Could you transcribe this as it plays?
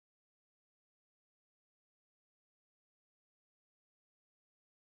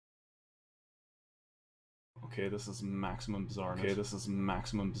Okay, this is maximum bizarreness. Okay, this is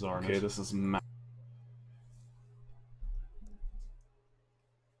maximum bizarreness. Okay, this is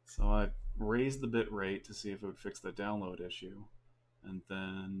So I raised the bit rate to see if it would fix the download issue, and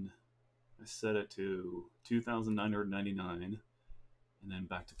then I set it to 2,999, and then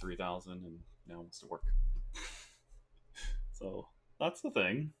back to 3,000, and now it wants to work. So that's the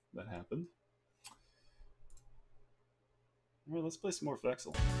thing that happened. All right, let's play some more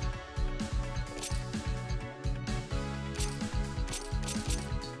Vexel.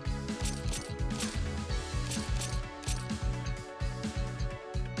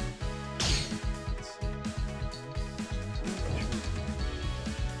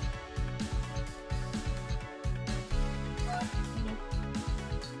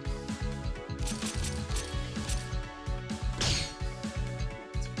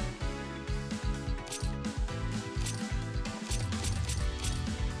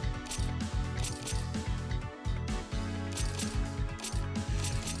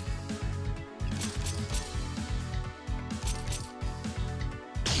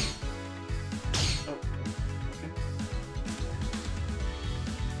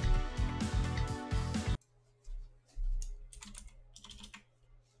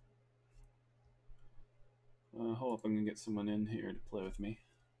 Hold up, I'm gonna get someone in here to play with me.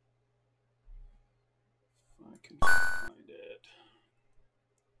 If I can find it.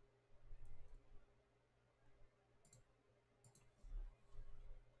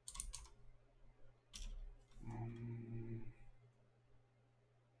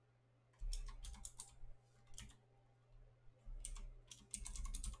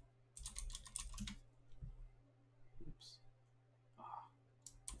 Oops. Ah,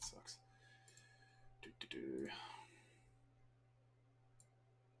 that sucks. Do.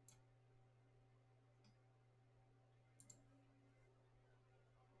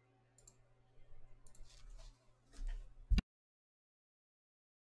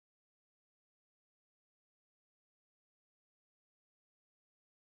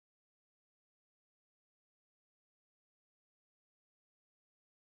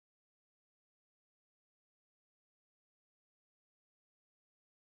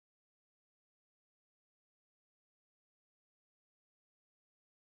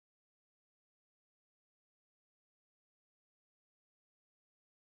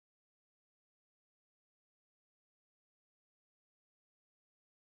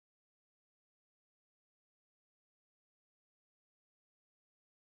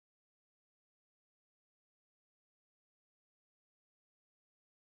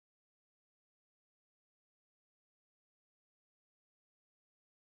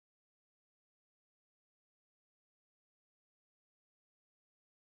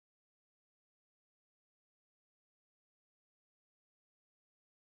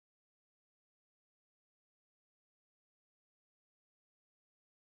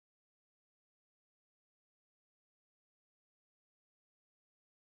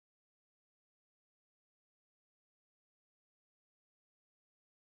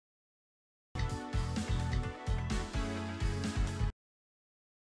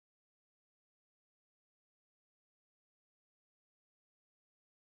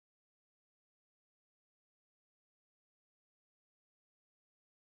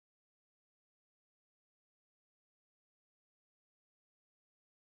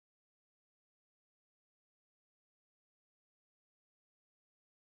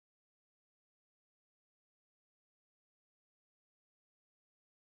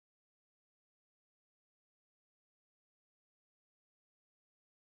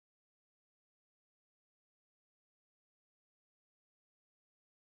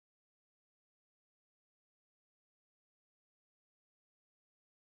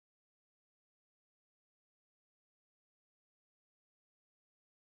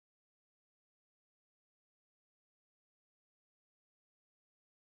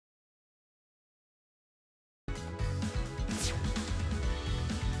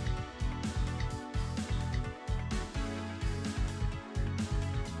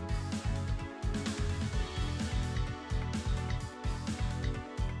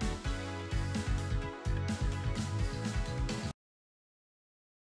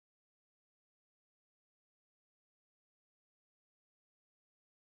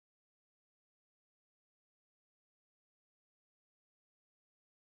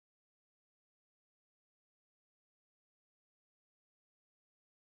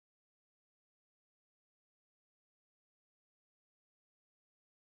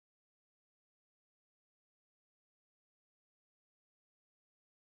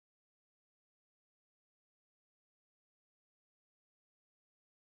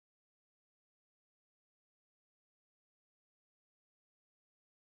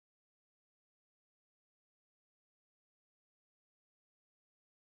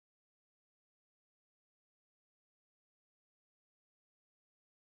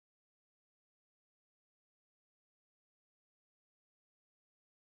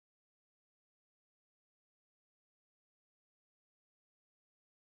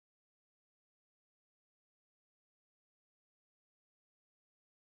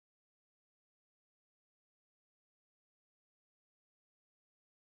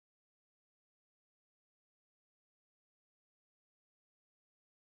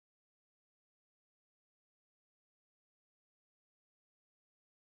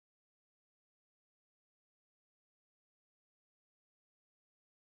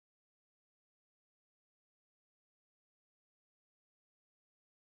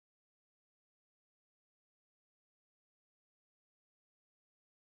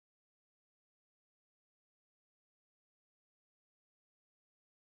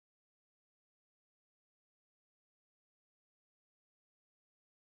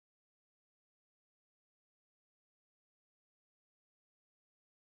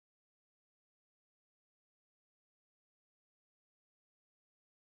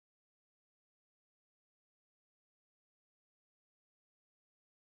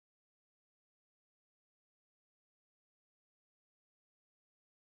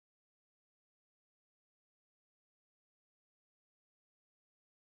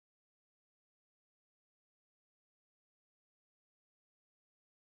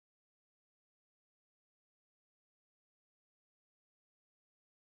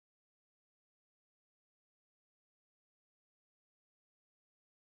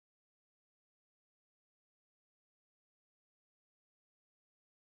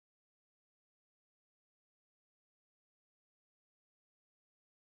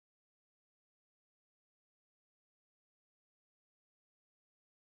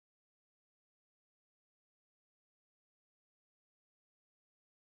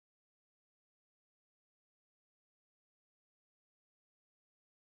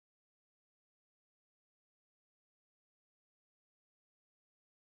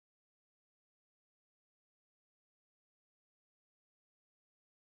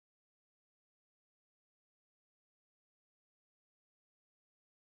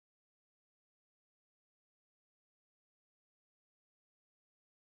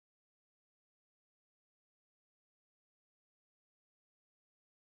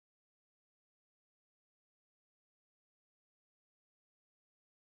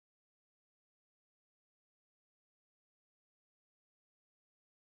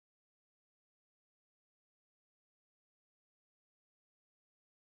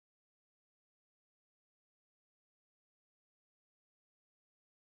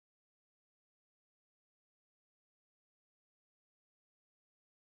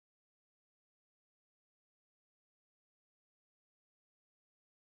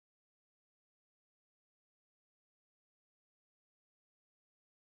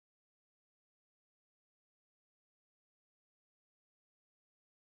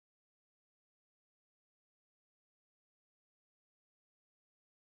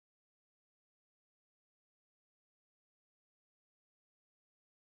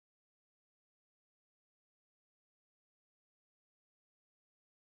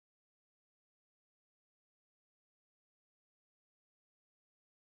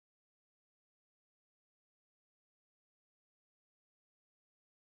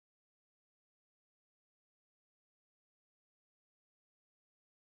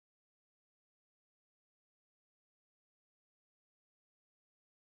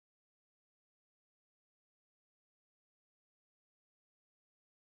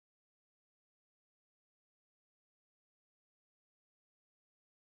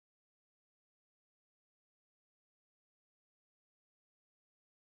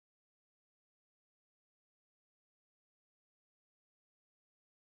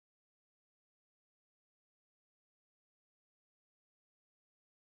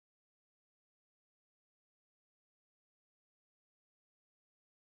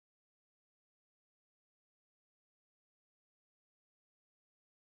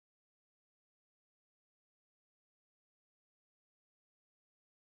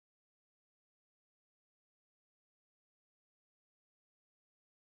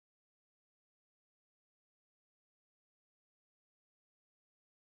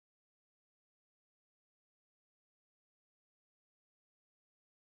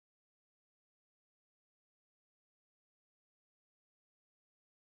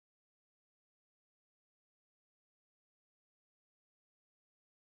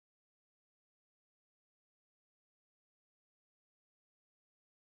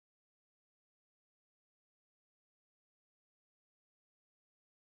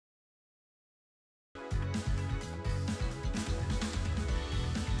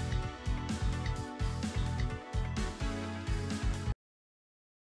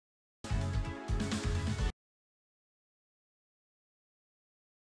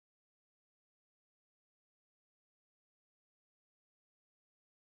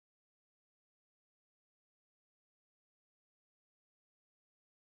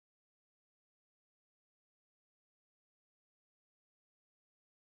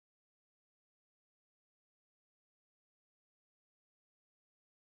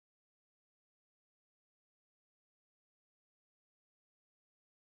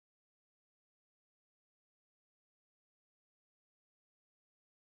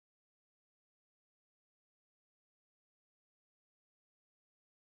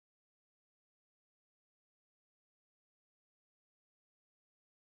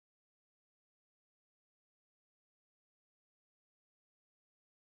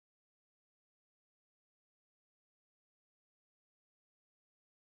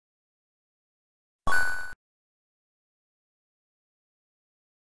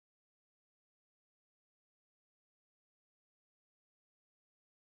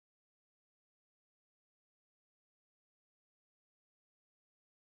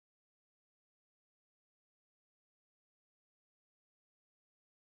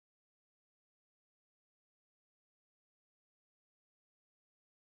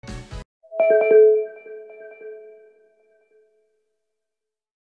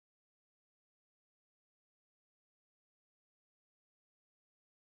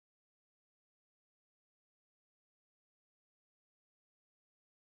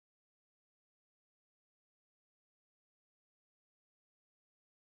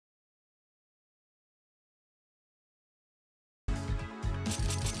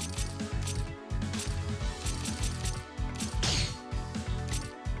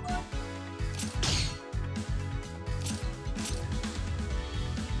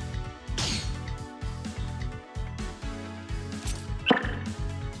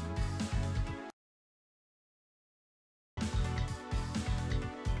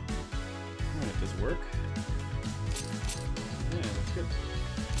 work. Yeah, that's good.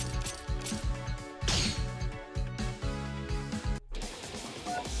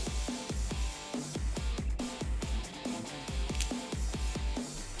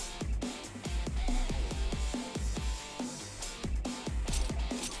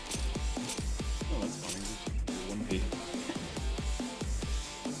 Oh, that's funny. 1P.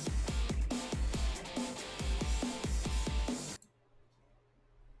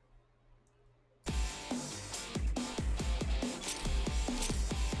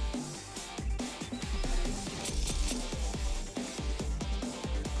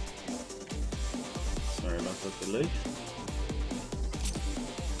 Sorry about that delay.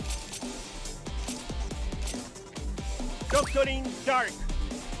 Doctoring Dark.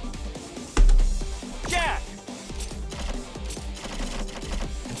 Jack.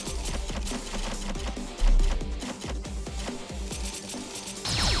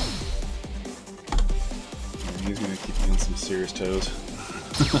 He's gonna keep you on some serious toes.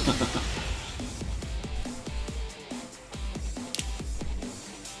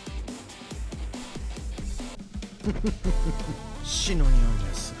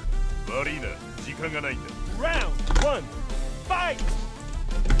 Round 1. Fight.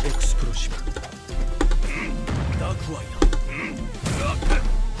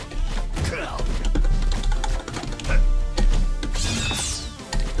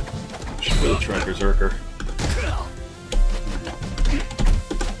 Should really try Berserker.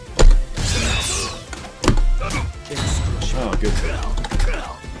 Oh, good.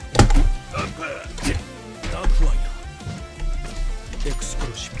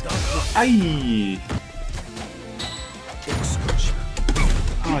 Aye!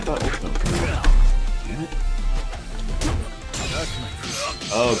 Oh, I thought ultimate would come out. Damn it.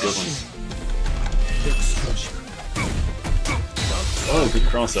 Oh, good one. Oh, good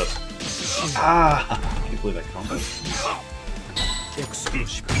cross up. Ah! I can't believe that combo.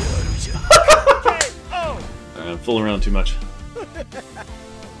 Full around too much.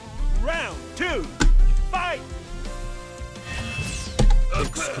 Round 2. Fight. Oh,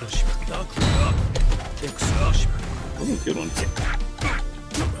 good one.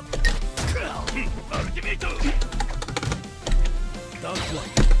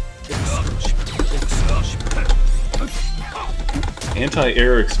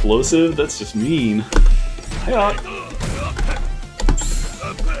 Anti-air explosive? That's just mean. Hi-ya!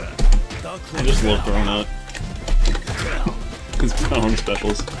 I just love throwing out his power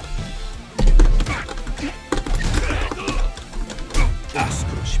specials.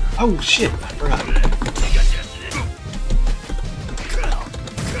 Oh shit! I forgot.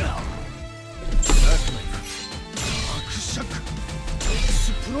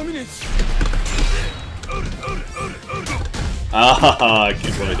 Ah, I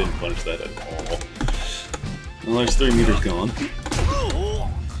can't believe I didn't punch that at all. Well, there's 3 meters gone.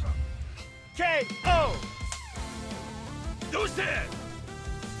 KO.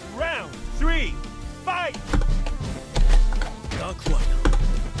 Round 3. Fight.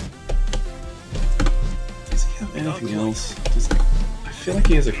 Does he have anything else? I feel like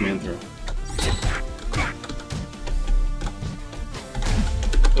he has a command throw.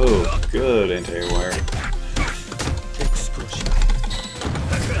 Oh, good anti-air wire.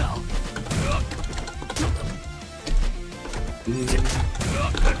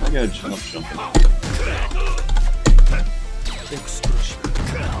 I gotta jumping.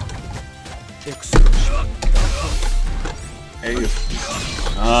 There you go.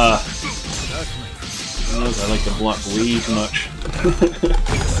 Ah. He knows I like to block way too much.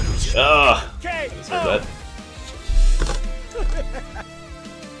 Ah. I just heard that.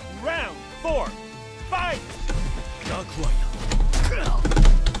 Round 4. Fight.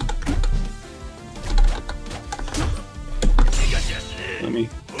 Let me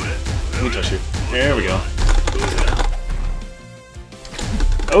touch you. There we go.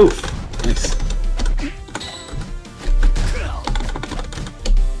 Oh, nice.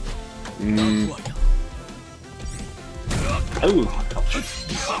 Oh, ouch.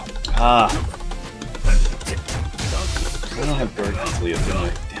 Ah. I don't have guard cancel yet, do I?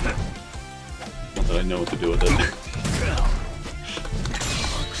 Damn it. Not that I know what to do with it.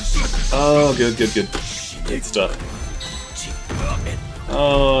 Oh, good, good, good. Great stuff.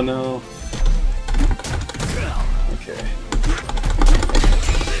 Oh no. Okay.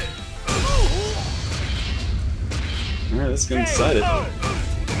 Alright, let's get inside it.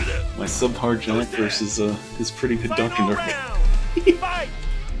 My subpar Jack versus his pretty good Dr. Dark.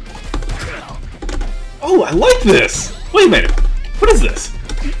 Oh, I like this! Wait a minute! What is this?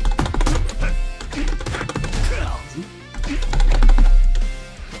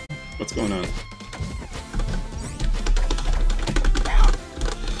 What's going on?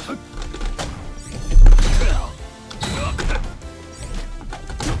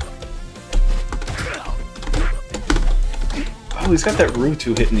 he's got that Rue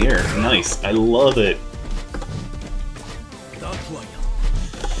 2 hit in the air. Nice. I love it.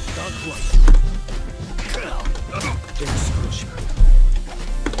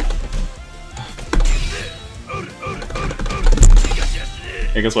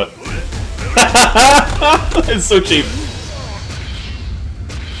 Hey, guess what? It's so cheap.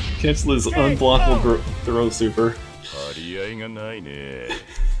 Cancel his unblockable throw super.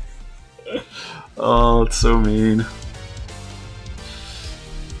 Oh, it's so mean.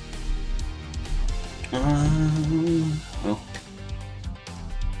 Well.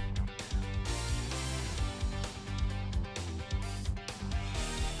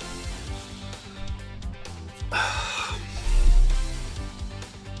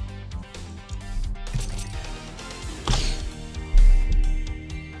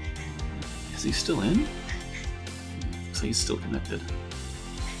 Is he still in? Looks like he's still connected.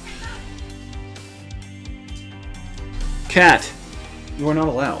 Cat, you are not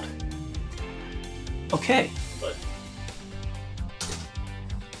allowed. Okay. But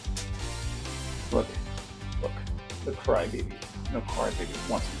look, the crybaby. No crybaby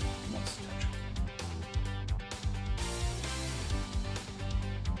wants to touch.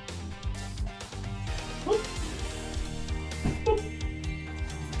 Whoop. Whoop.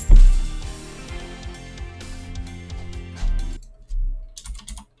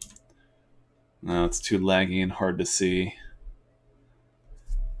 No, it's too laggy and hard to see.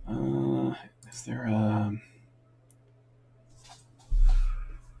 Is there a...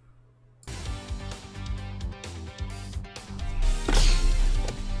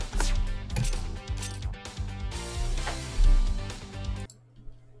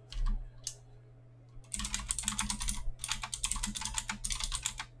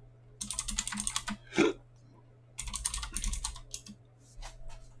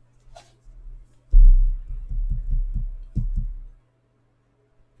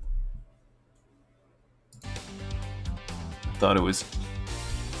 thought it was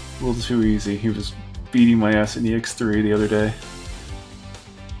a little too easy. He was beating my ass in EX3 the other day.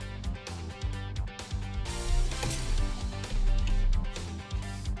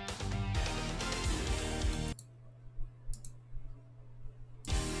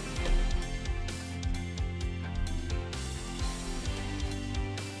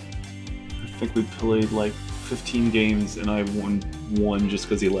 I think we played like 15 games and I won one just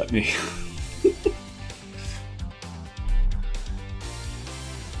because he let me.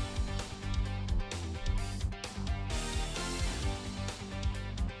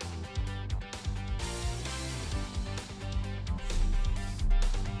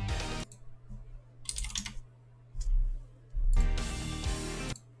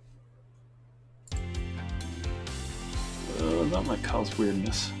 That might cause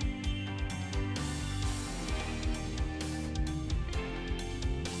weirdness.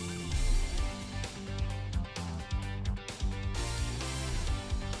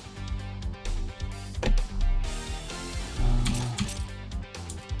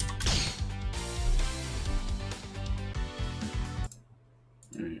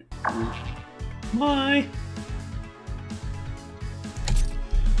 Bye.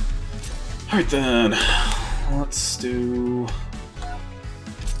 Alright then, let's do...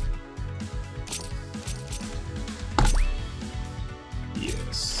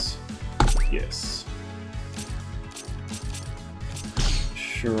 Yes.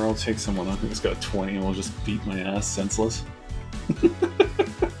 Sure, I'll take someone on who's got 20 and we'll just beat my ass senseless.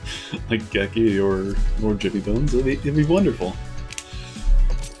 Like Geki or Jimmy Bones, it'd be wonderful.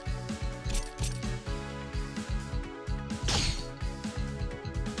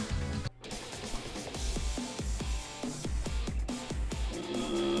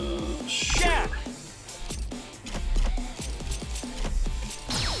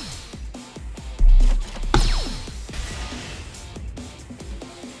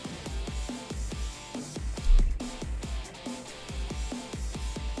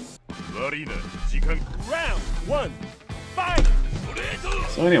 Round 1, fight!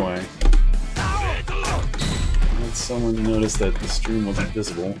 So anyway, I had someone notice that the stream wasn't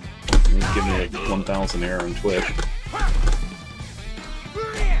visible. It was giving me like 1000 error on Twitch.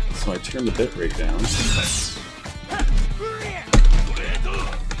 So I turned the bitrate down.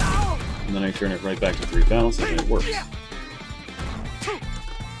 And then I turn it right back to 3000 and it works.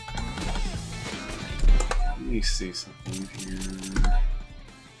 Let me see something here.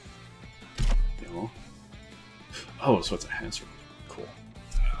 Oh, so it's a hazard. Cool.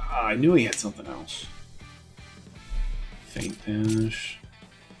 I knew he had something else. Faint Dash.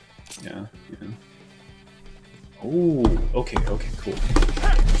 Yeah. Oh, okay, cool.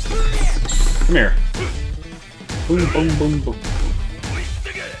 Come here. Boom, boom, boom, boom.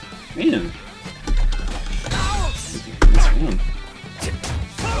 Man. Nice one.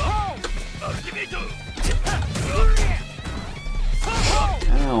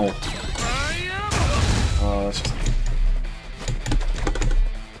 Ow. Oh, that's just...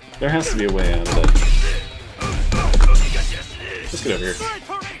 There has to be a way out of it. Just get over here.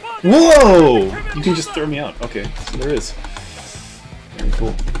 Whoa! You can just throw me out. Okay, so there is. Very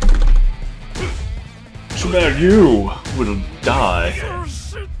cool. Too bad you will die.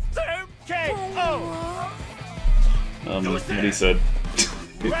 What he said.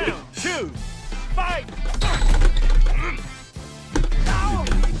 Round 2, fight!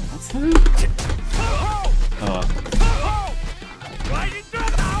 What's that?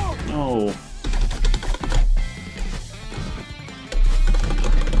 No.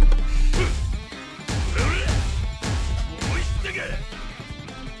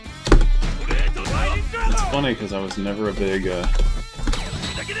 It's funny because I was never a big,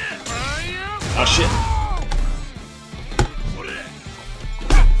 Oh shit!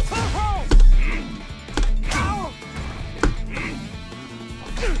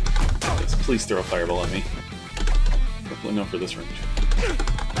 Please throw a fireball at me. Hopefully not for this range.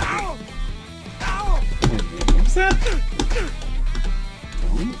 What was that?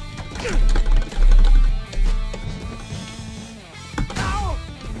 No?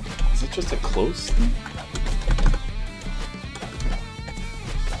 Is it just a close thing?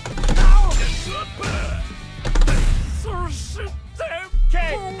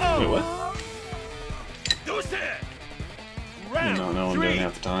 Wait, what? No, I'm doing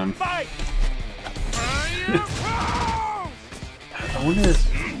half the time. I wonder if...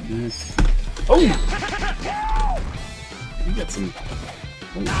 Oh! You got some...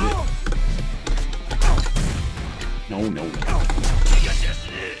 Oh shit. No.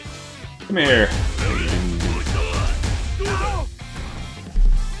 Come here.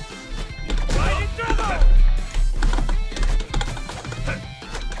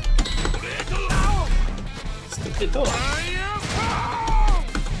 Stick it off.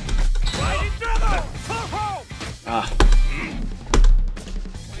 Ah.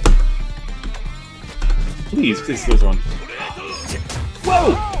 Please throw one. Whoa!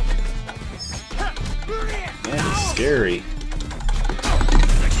 That is scary.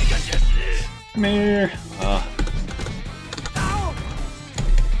 Come here.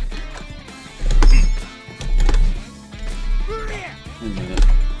 Wait a minute.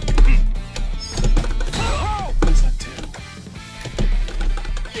 What does that do?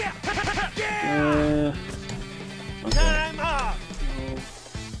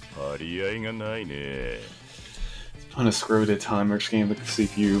 On a scroted timer game with the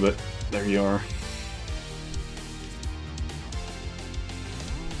CPU, but there you are.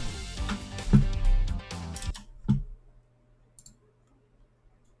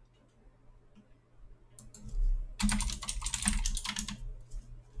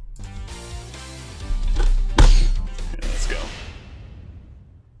 Yeah, let's go.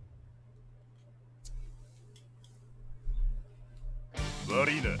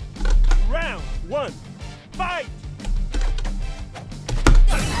 Round 1, fight!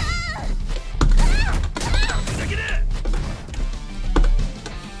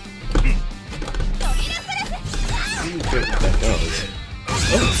 I don't know what that does.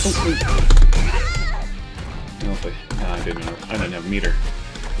 Oh. No, but I didn't have a meter.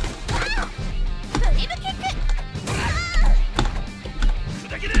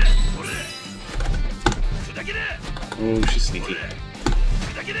 Oh, she's sneaky.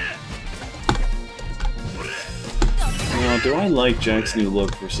 Now, do I like Jack's new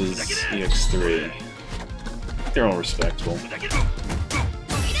look versus EX3? They're all respectable.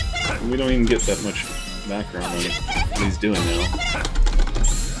 We don't even get that much background on what he's doing now.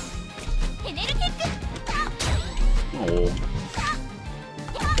 Oh.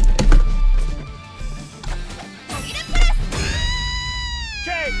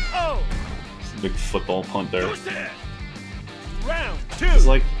 It's a big football punt there. Round 2. It's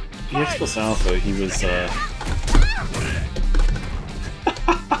like EX plus Alpha, he was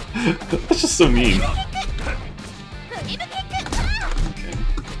that's just so mean. Okay.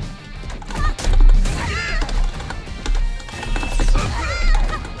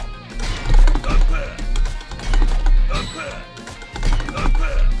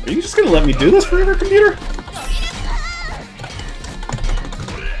 Are you just gonna let me do this forever, computer?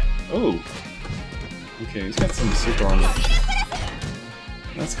 Oh. Okay, he's got some super armor.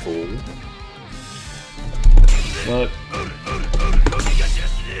 That's cool. But...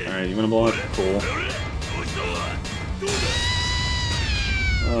 Alright, you wanna block? Cool.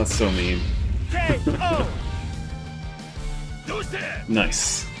 Oh, that's so mean.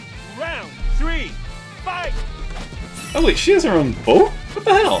 Nice. Round 3. Fight. Oh wait, she has her own bow? What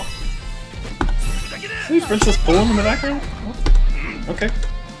the hell? See Princess Poem in the background? Oh, okay.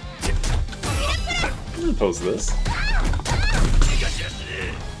 I'm gonna pose this.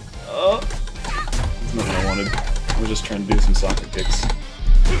 Oh, that's not what I wanted. I was just trying to do some soccer kicks.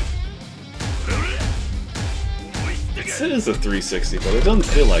 It is a 360, but it doesn't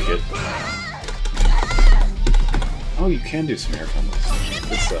feel like it. Oh, you can do some air combos.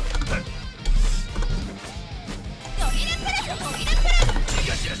 Good stuff.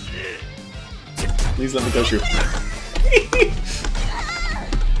 Please let me go through.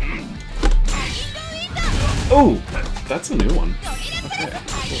 Oh, that's a new one. Okay.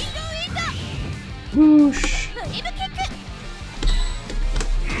 Whoosh.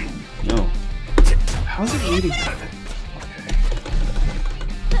 No. How's it reading that?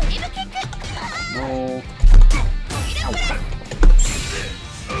 No.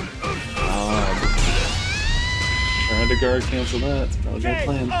 Trying to guard cancel that. It's probably my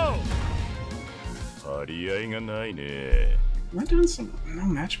plan. Am I doing some no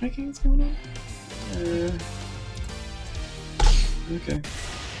matchmaking that's going on? Okay.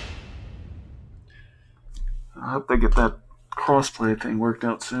 I hope they get that crossplay thing worked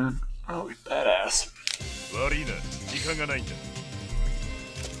out soon. That'll be badass.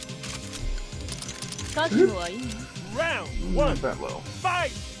 Round 1. Not that low.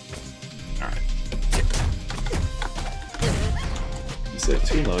 Fight. Alright. You said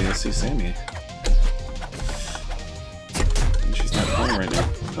too low, you'll see Sammy. And she's not playing right now.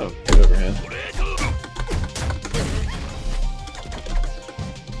 Oh, good overhead.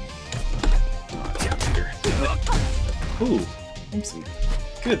 Oh, damn Peter. Ooh, some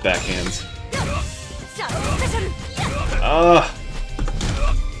good backhands. Ah!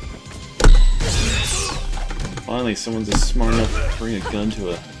 Finally, someone's just smart enough to bring a gun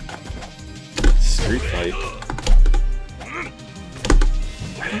to a street fight.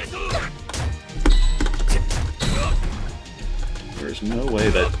 There's no way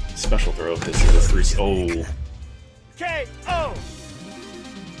that special throw hits with a 3. Oh! KO.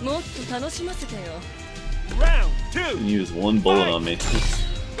 Round 2. You can use one bullet on me.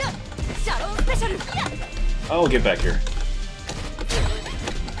 Oh, get back here.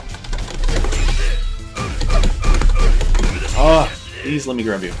 Ah! Please let me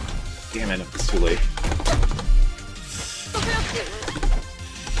grab you. Damn it, it's too late.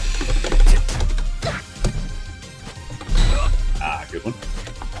 Ah, good one.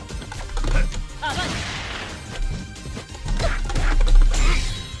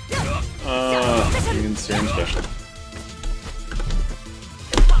 Even serum special.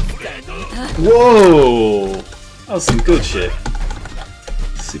 Whoa! That was some good shit.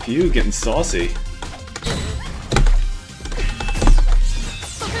 CPU getting saucy.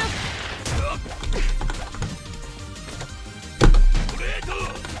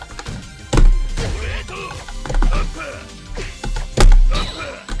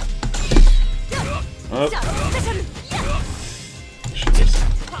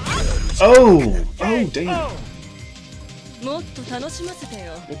 Oh! Oh, damn.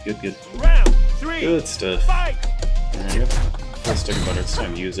 Good, good. Round 3. Good stuff. There you go. Full stick of butter. It's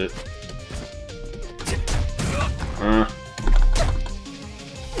time to use it.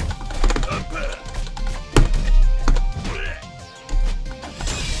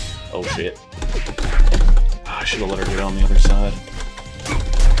 Oh, shit. I should have let her get on the other side.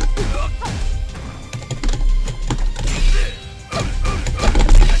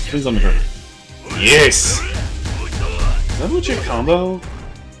 Please let me hurt. Yes! Is that a legit combo?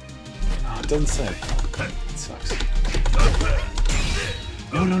 Oh, it doesn't say. It sucks.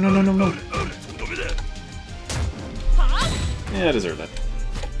 No, no, no, no, no, no. Yeah, I deserve that.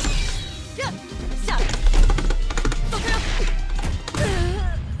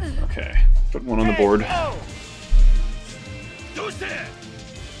 Okay, put one on the board.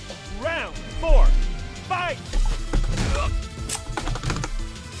 Round 4. Fight.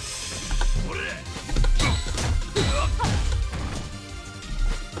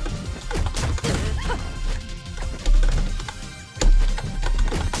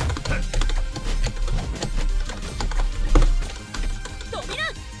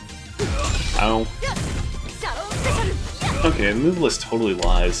 Ow. Okay, the move list totally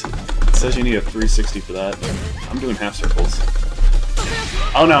lies. It says you need a 360 for that. I'm doing half circles.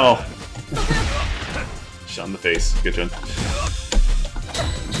 Oh no! Shot in the face. Good job.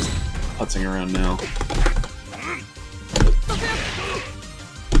 Just putzing around now.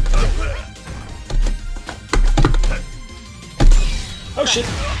 Oh shit!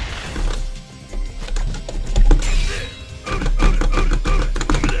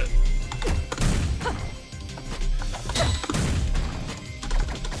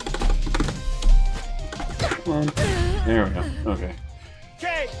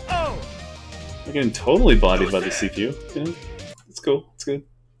 I'm getting totally bodied by the CPU. Yeah, it's cool. It's good.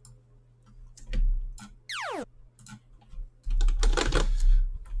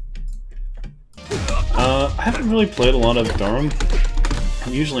 I haven't really played a lot of Durham.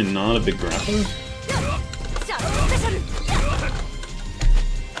 I'm usually not a big grappler.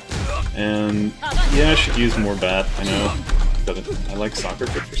 And yeah, I should use more bat, I know. But I like soccer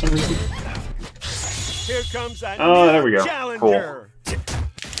kick for some reason. Here comes a Oh, there we go. challenger. Cool.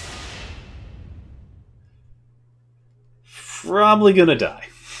 Probably gonna die.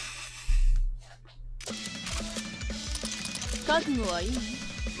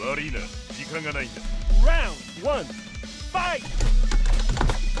 Round 1. Fight.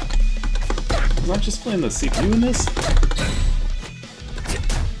 I'm not just playing the CPU in this.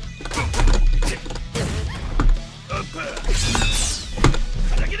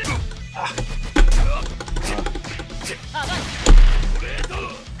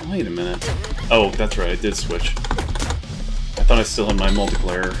 Wait a minute. Oh, that's right, I did switch. I thought I still had my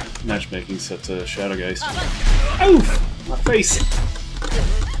multiplayer matchmaking set to Shadow Geist. Oof! My face!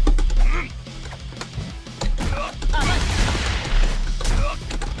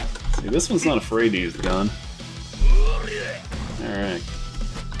 See, this one's not afraid to use the gun. Alright.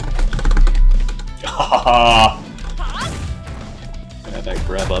 Haha! Got that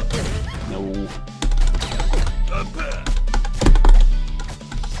grab up. No.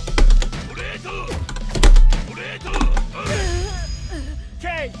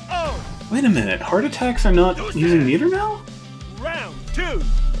 KO. Wait a minute, heart attacks are not using meter now? Round 2.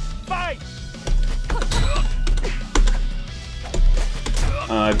 Fight.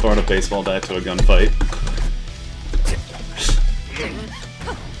 I brought a baseball bat to a gunfight.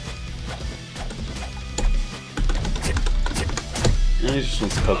 And he just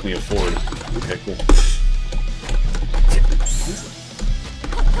wants to poke me a Ford. Okay, cool.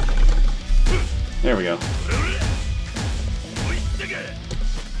 There we go.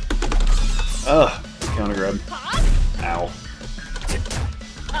 Ugh, counter grab. Ow.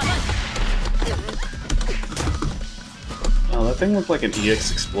 Oh, that thing looked like an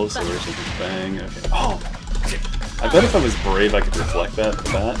EX explosive or something. Bang. Okay. Oh! I bet if I was brave I could reflect that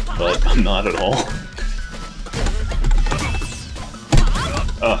with that, but I'm not at all.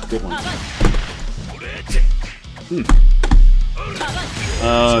 Oh, good one.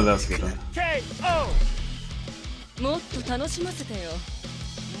 Oh, that's a good one. KO.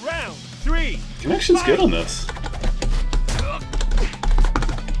 Round 3. Connection's good on this.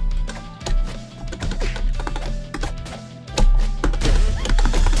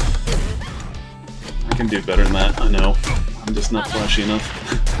 I can do better than that, I know. I'm just not flashy enough.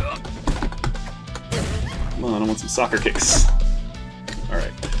 Come on, I want some soccer kicks.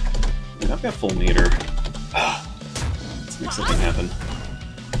 Alright. I've got full meter. Let's make something happen.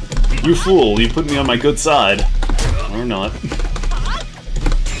 You fool, you put me on my good side. Or not.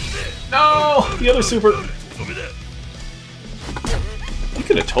 No! The other super! You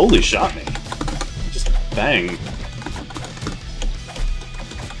could have totally shot me. Just bang.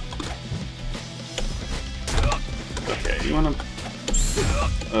 Okay, you wanna...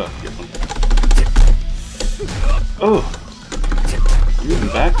 Oh, good one. Oh! I'm moving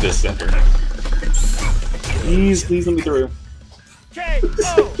back this second. Please, please let me through.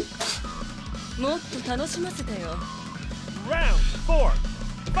 KO. Round 4.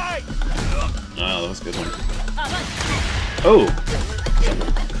 Fight. Oh, that was a good one. Oh!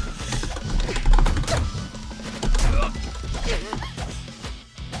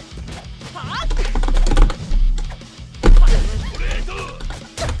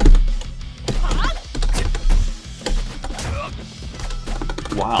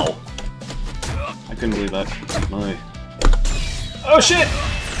 Wow. I couldn't believe that. My... Oh shit!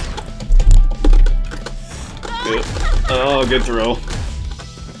 Good. Oh, good throw.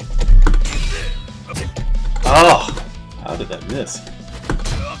 Oh! How did that miss?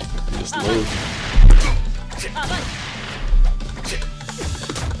 Just low.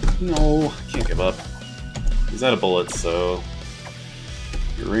 No, can't give up. He's out of bullets, so...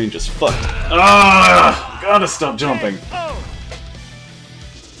 Your range is fucked. Ah! Gotta stop jumping!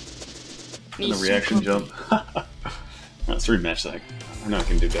 And the reaction jump. Let's rematch that. I know I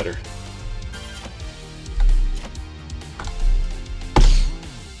can do better.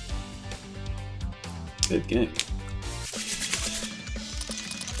 Good game.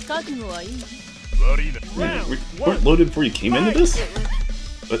 Man, we weren't loaded before you came into this?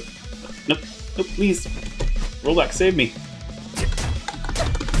 But, nope, nope, please. Roll back, save me.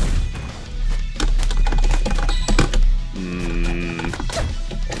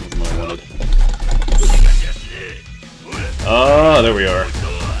 That wasn't what I wanted. Oh, there we are.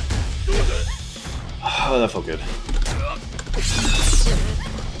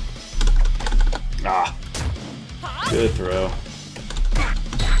 Ah. Good throw.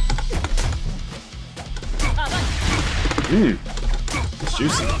 Mmm. It's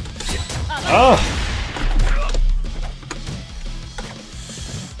juicy. Ah!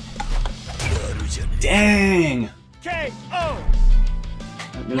 Dang! KO.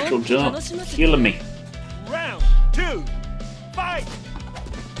 That neutral jump killing me. Round 2. Fight.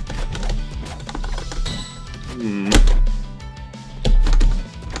 Hmm.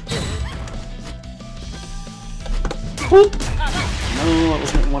 Whoop. No, that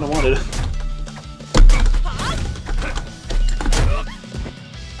wasn't what I wanted.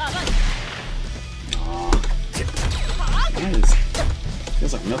 Nice.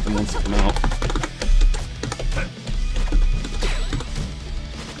 Feels like nothing wants to come out.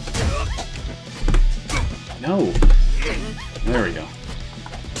 No. There we go.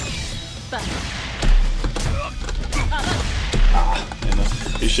 Ah,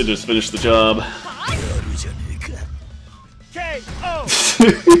 you should have just finished the job. KO.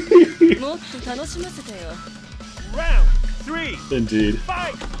 Round Round 3. Indeed.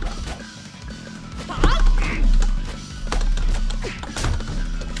 Fight.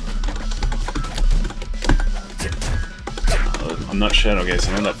 I'm not Shadow Guy,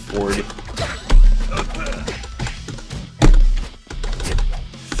 so I'm that forward.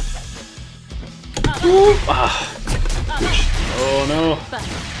 Ah. Oh no.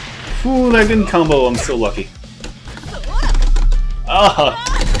 Ooh, that didn't combo. I'm so lucky. Ah.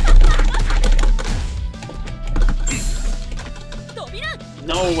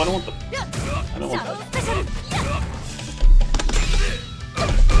 No, I don't want the. I don't want that.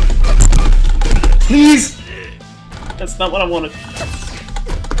 Please! That's not what I wanted.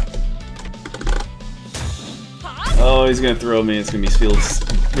 Oh, he's gonna throw me. It's gonna be Fields.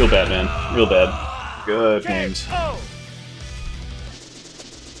 Real bad, man. Real bad. Good games. KO.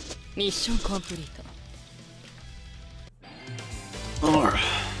 Mission complete. Alright.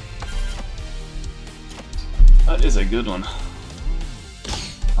 That is a good one.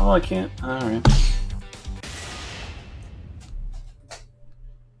 Oh, I can't. Alright.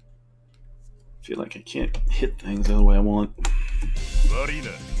 Feel like I can't hit things the way I want.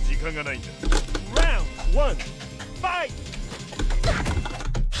 Round 1. Fight.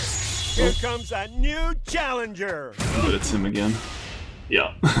 Here comes a new challenger. But it's him again.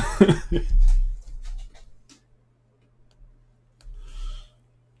 Yeah.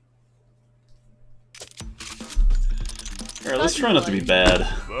 Alright, let's try not to be bad.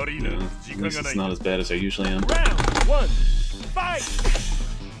 You know, at least it's not as bad as I usually am. Round 1. Fight.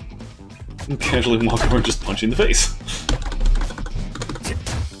 And casually walk over and just punch you in the face.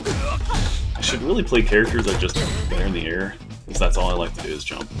 I should really play characters that just better in the air, because that's all I like to do is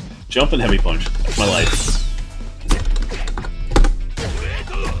jump. Jump and heavy punch. That's my life.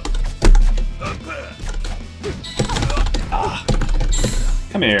 Ah.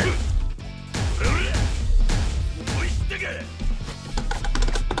 Come here.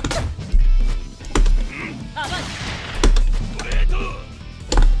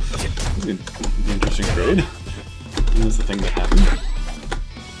 This is an interesting trade. And that's the thing that happened.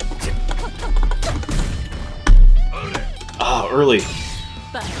 Ah, early.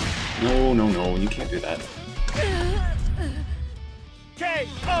 No, no, no, you can't do that.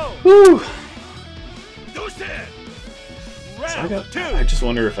 KO. Woo! Round So 2. I just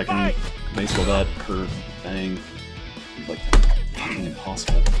wonder if I can baseball that per thing. It's like fucking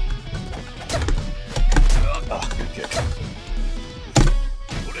impossible. Ah, good kick.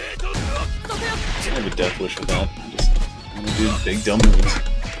 I have a death wish with that. I just want to do big dumb moves.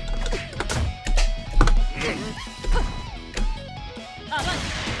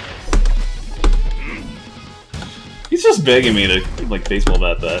 He's just begging me to like baseball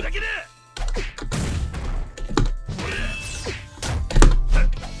bat that.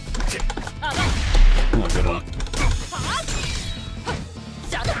 Oh, good one.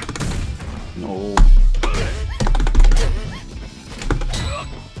 No.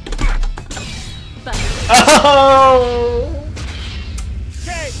 Oh!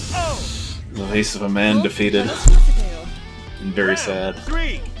 KO. The face of a man defeated. And very sad.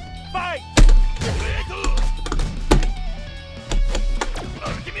 3. Fight.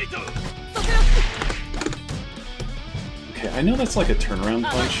 Okay, I know that's like a turnaround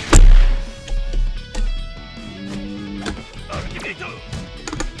punch.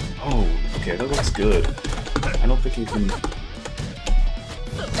 Oh, okay, that looks good. I don't think you can...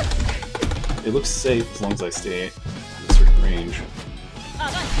 It looks safe as long as I stay at a certain range.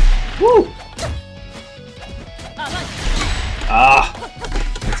 Woo! Ah!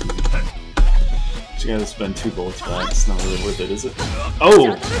 That's me. But you gotta spend 2 bullets for that. It's not really worth it, is it?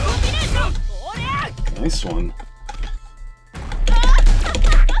 Oh! Nice one.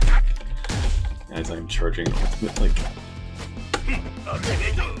 Guys, I'm charging like...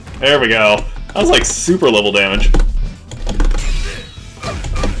 There we go! That was like super level damage.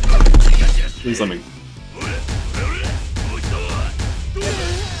 Please let me...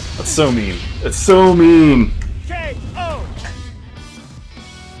 That's so mean. It's so mean! KO!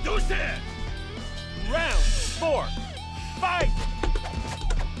 Round 4. Fight!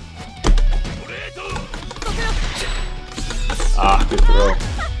 Ah, good throw.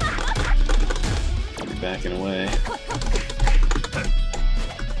 You're backing away.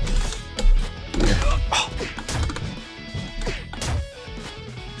 Here. Oh.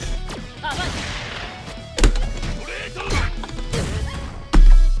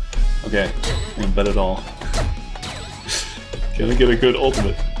 Okay, can't bet it all. Can I get a good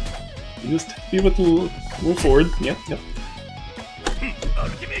ultimate? Just be with the move forward. Yep, yep.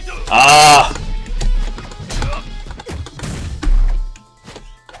 Ah!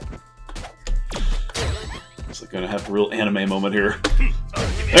 Looks like I'm gonna have a real anime moment here.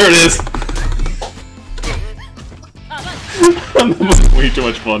 There it is! I'm having way too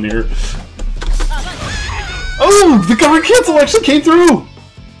much fun here. Oh! The guard cancel actually came through!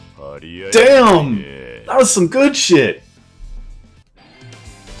 Damn! That was some good shit!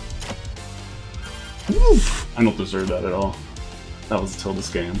 Oof. I don't deserve that at all. That was a total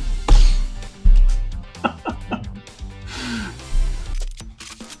scam.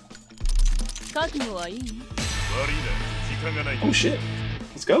 Oh shit.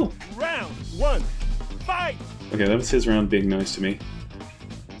 Let's go. Round 1. Fight! Okay, that was his round being nice to me.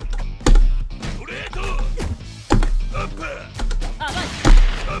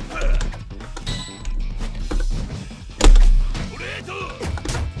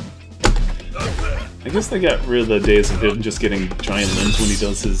 I guess they got rid of the days of him just getting giant limbs when he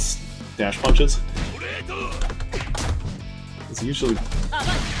does his dash punches. It's usually...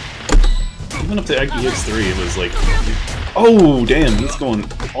 Even up to EX3, it was like... Oh, damn, he's going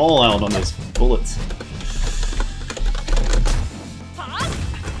all out on those bullets.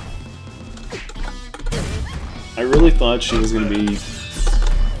 I really thought she was going to be...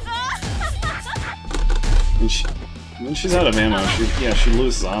 When she's out of ammo, she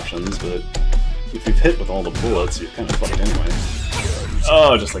loses options, but if you've hit with all the bullets, you're kind of fucked anyway.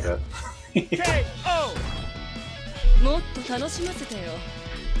 Oh, just like that. KO!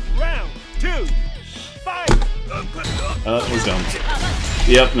 Round 2. Fight! That was dumb.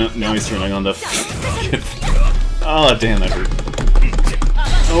 Yep, now he's turning on the... Oh, damn, that hurt.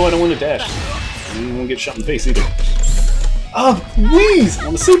 Oh, I don't want to dash. I don't want to get shot in the face either. Oh, please! I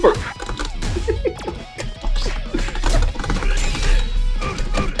want a super!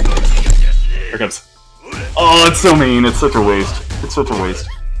 Here it comes. Oh, it's so mean. It's such a waste. It's such a waste.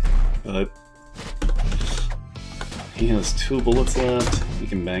 He has 2 bullets left. He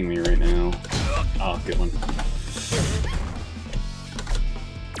can bang me right now. Oh, good one.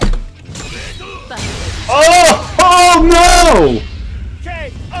 Oh! Oh no!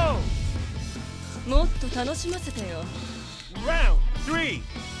 KO! Round 3.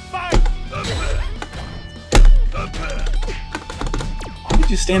 Fight! Why did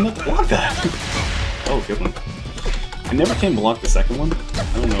you stand up to block that? Oh, good one. I never can block the second one. I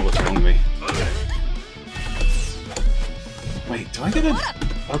don't know what's wrong with me. Wait, do I get it?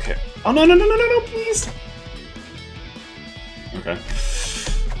 Okay. Oh, no, no, no, no, no, no, please! Okay.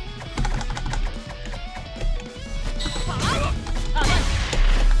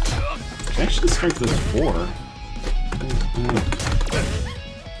 Actually, strength is 4.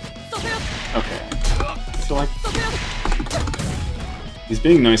 Okay. I feel like... He's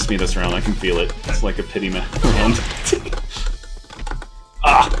being nice to me this round, I can feel it. It's like a pity round.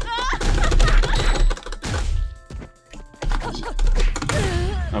 Ah!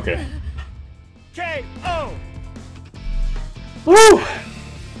 Okay. KO! Woo!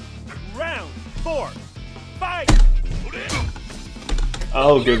 Round 4. Fight!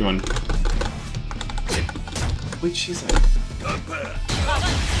 Oh, good one. Wait, she's like...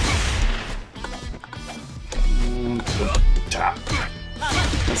 Tap.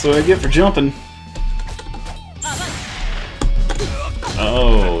 That's what I get for jumping.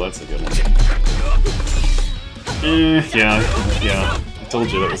 Oh, that's a good one. Yeah. I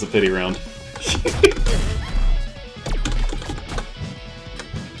told you that was a pity round.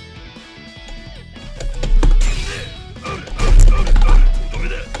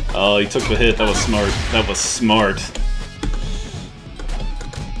 Oh, he took the hit. That was smart. That was smart.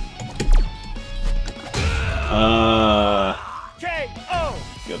 KO!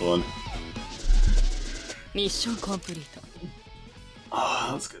 Good one. Mission complete. Oh,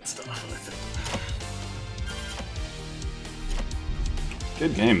 that's good stuff, I think.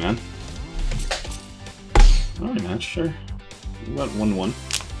 Good game, man. Alright, man, sure. We went 1-1.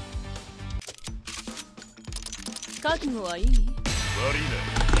 覚悟はいい？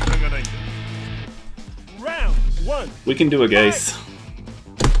 Round 1. We can do it, guys.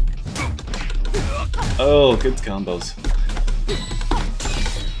 Oh, good combos.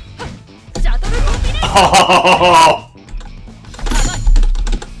 シャトルコンビネーション Oh!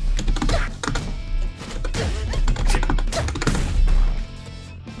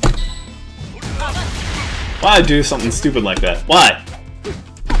 Why do something stupid like that? Why?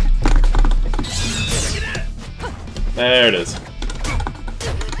 There it is.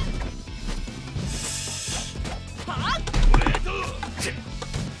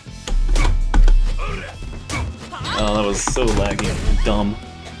 Oh, that was so laggy and dumb.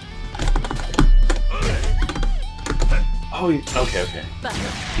 Oh, okay, okay.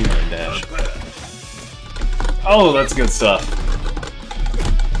 You know dash. Oh, that's good stuff.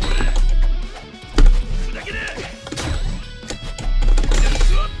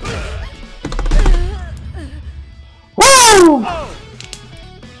 Woo! That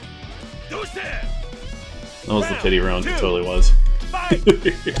was the pity round, it totally was.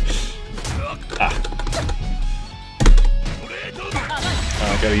 Ah.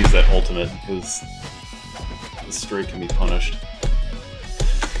 I gotta use that ultimate, because the straight can be punished.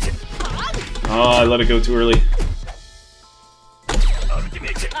 Oh, I let it go too early.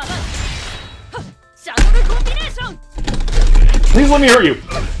 シャトルコンビネーション Please let me hurt you!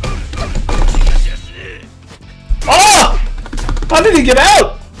 Ah! How did he get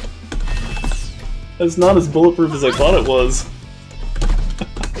out? That's not as bulletproof as I thought it was.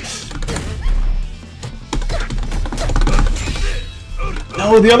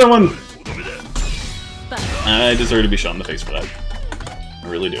 No, the other one! I deserve to be shot in the face for that. I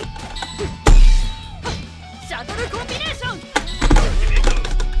really do. シャトルコンビネーション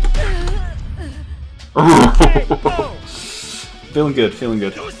Feeling good, feeling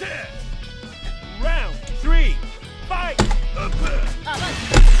good. Round 3. Fight.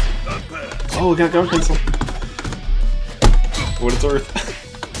 Oh, we got guard pencil. For what it's worth.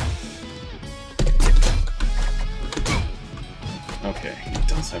 Okay, he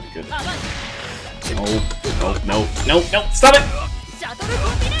does have a good. No, no, no, no, no! Stop it! シャトルコ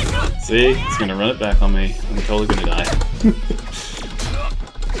ンビネーション See, he's gonna run it back on me. I'm totally gonna die.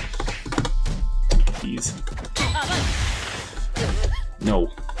 Please. No.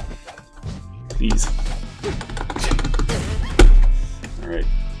 Please. Alright.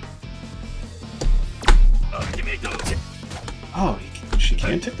 Oh, she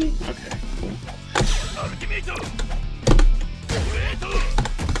can tip me? Okay, cool.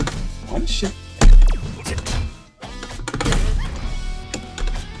 Why did she...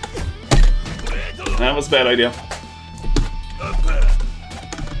 That was a bad idea.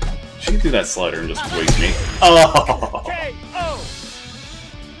 She could do that slider and just waste me. Oh! KO.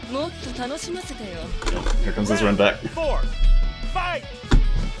 もっと楽しませてよ Yep, here comes his run back. 4. Fight.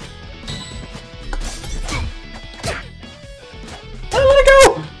 Oh, let it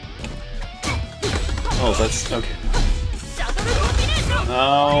go! Oh, that's... okay. シャトルコンビネーション No!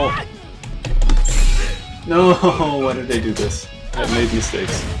 No! Why did they do this? I've made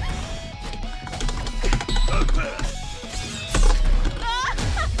mistakes.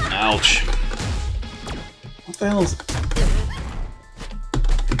 Ouch. What the hell is...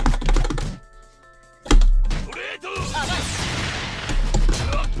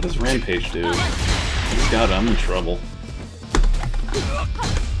 What does Rampage do? He's got it, I'm in trouble.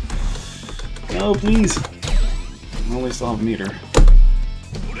 No, please! I only still have a meter.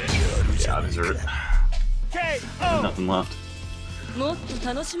 Yeah, I deserve it. KO. Nothing left. もっと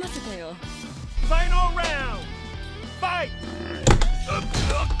楽しませてよ Final round. Fight.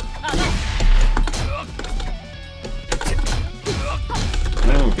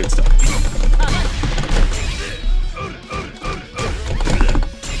 Oh, good stuff.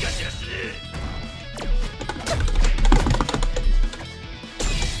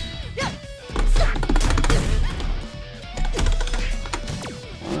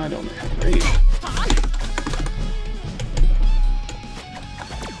 I don't know how to rage.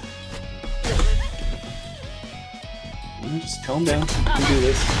 Just calm down. You can do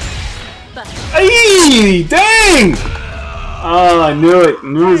this. Hey! Dang! Oh, I knew it.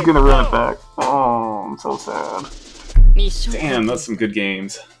 Knew he was gonna run it back. Oh, I'm so sad. ミッション Damn, that's some good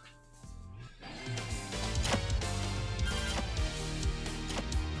games.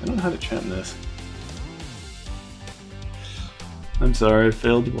 I don't know how to chat in this. I'm sorry, I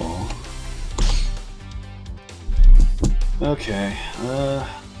failed you all. Okay,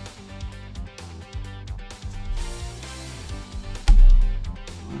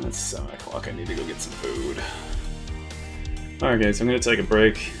 It's 7 o'clock. I need to go get some food. Alright guys, I'm going to take a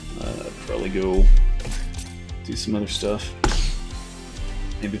break. Probably go do some other stuff.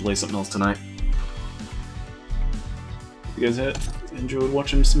 Maybe play something else tonight. Hope you guys enjoyed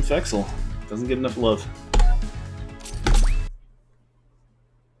watching some Fexel. Doesn't get enough love.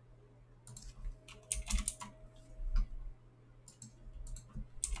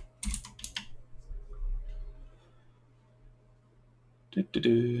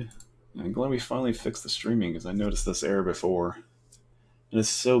 I'm glad we finally fixed the streaming because I noticed this error before. And it's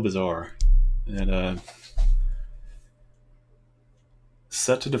so bizarre. It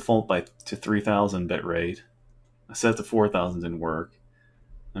set to default to 3000 bitrate. I set it to 4000, didn't work.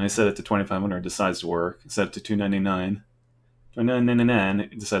 And I set it to 2500, it decides to work. I set it to 299. 299,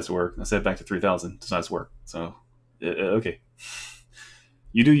 it decides to work. I set it back to 3000, decides to work. So, okay.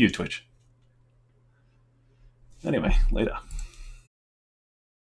 You do you, Twitch. Anyway, later.